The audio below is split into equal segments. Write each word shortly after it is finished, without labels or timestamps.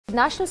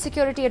National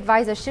Security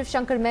Advisor Shiv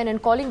Shankar Menon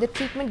calling the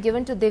treatment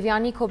given to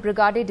Devyani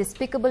Khobragade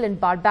despicable and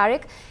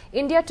barbaric.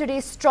 India today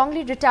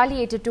strongly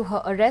retaliated to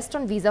her arrest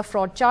on visa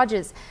fraud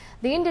charges.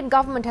 The Indian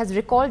government has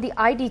recalled the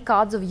ID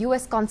cards of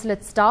US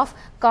consulate staff,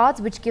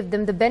 cards which give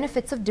them the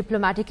benefits of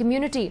diplomatic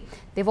immunity.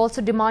 They've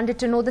also demanded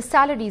to know the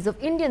salaries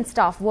of Indian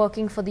staff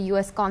working for the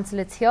US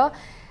consulates here.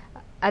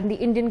 And the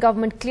Indian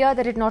government clear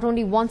that it not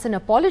only wants an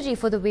apology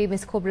for the way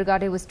Ms.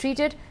 Khobragade was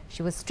treated,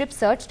 she was strip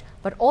searched,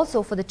 but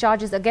also for the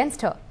charges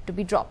against her to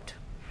be dropped.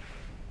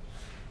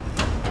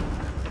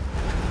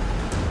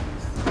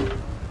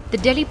 The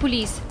Delhi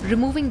police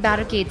removing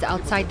barricades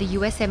outside the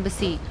US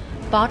embassy,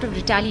 part of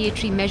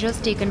retaliatory measures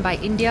taken by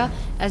India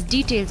as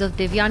details of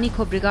Devyani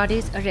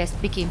Khobragade's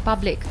arrest became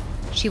public.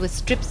 She was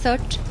strip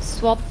searched,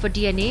 swabbed for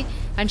DNA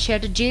and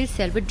shared a jail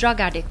cell with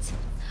drug addicts.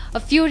 A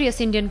furious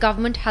Indian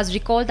government has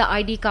recalled the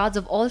ID cards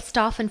of all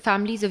staff and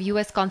families of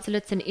US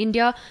consulates in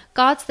India,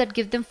 cards that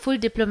give them full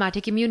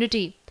diplomatic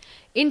immunity.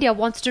 India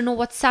wants to know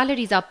what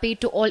salaries are paid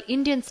to all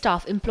Indian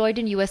staff employed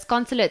in US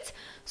consulates.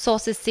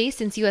 Sources say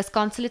since US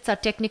consulates are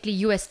technically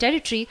US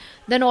territory,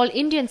 then all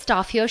Indian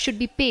staff here should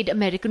be paid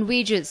American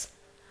wages.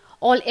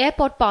 All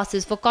airport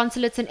passes for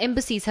consulates and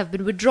embassies have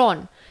been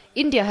withdrawn.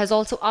 India has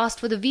also asked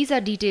for the visa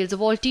details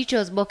of all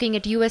teachers working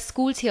at US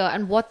schools here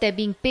and what they're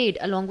being paid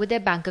along with their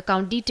bank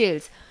account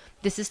details.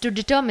 This is to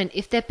determine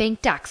if they're paying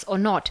tax or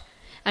not.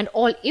 And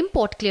all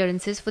import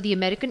clearances for the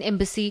American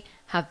embassy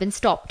have been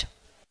stopped.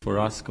 For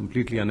us,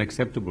 completely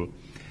unacceptable.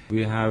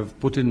 We have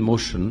put in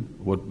motion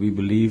what we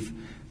believe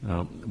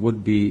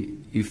would be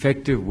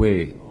effective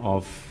way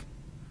of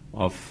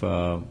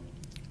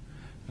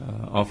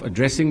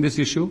addressing this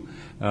issue,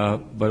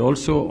 but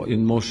also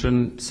in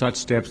motion such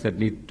steps that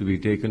need to be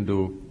taken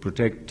to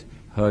protect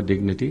her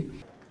dignity.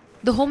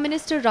 The Home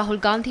Minister Rahul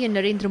Gandhi and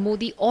Narendra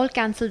Modi all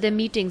cancelled their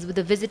meetings with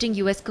the visiting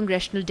US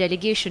congressional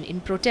delegation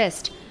in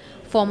protest.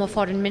 Former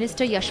Foreign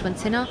Minister Yashwant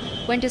Sinha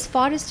went as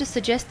far as to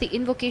suggest the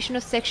invocation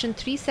of Section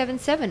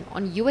 377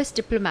 on US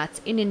diplomats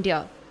in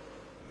India.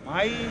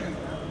 My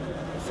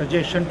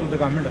suggestion to the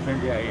Government of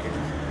India is,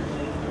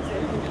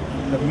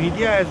 the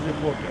media has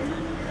reported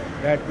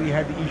that we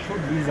had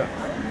issued visas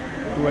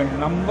to a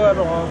number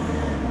of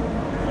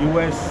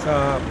US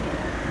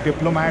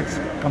diplomats'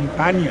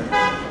 companions.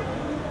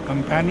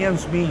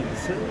 Companions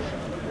means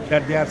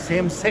that they are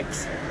same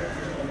sex.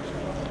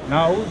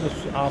 Now,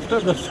 after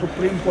the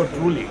Supreme Court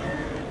ruling,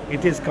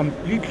 it is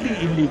completely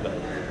illegal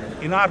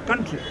in our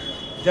country,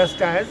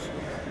 just as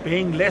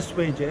paying less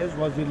wages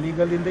was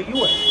illegal in the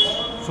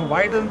US. So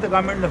why doesn't the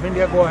Government of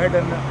India go ahead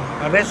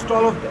and arrest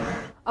all of them?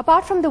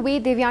 Apart from the way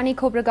Devyani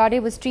Khobragade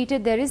was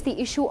treated, there is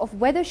the issue of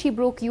whether she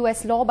broke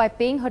US law by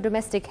paying her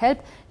domestic help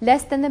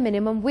less than the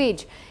minimum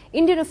wage.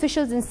 Indian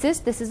officials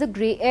insist this is a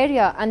grey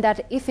area and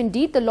that if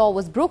indeed the law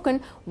was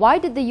broken, why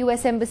did the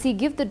US embassy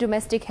give the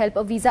domestic help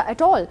a visa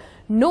at all,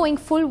 knowing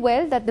full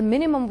well that the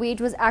minimum wage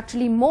was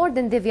actually more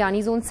than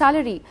Devyani's own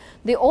salary.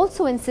 They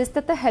also insist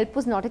that the help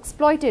was not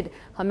exploited.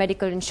 Her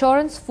medical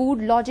insurance, food,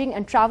 lodging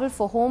and travel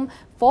for home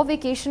for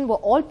vacation were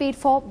all paid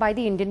for by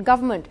the Indian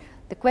government.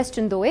 The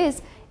question though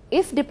is,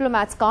 if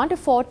diplomats can't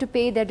afford to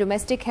pay their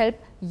domestic help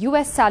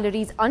US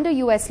salaries under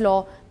US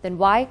law, then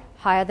why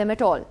hire them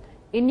at all?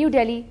 In New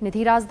Delhi,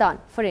 Nidhi Razdan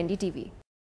for NDTV.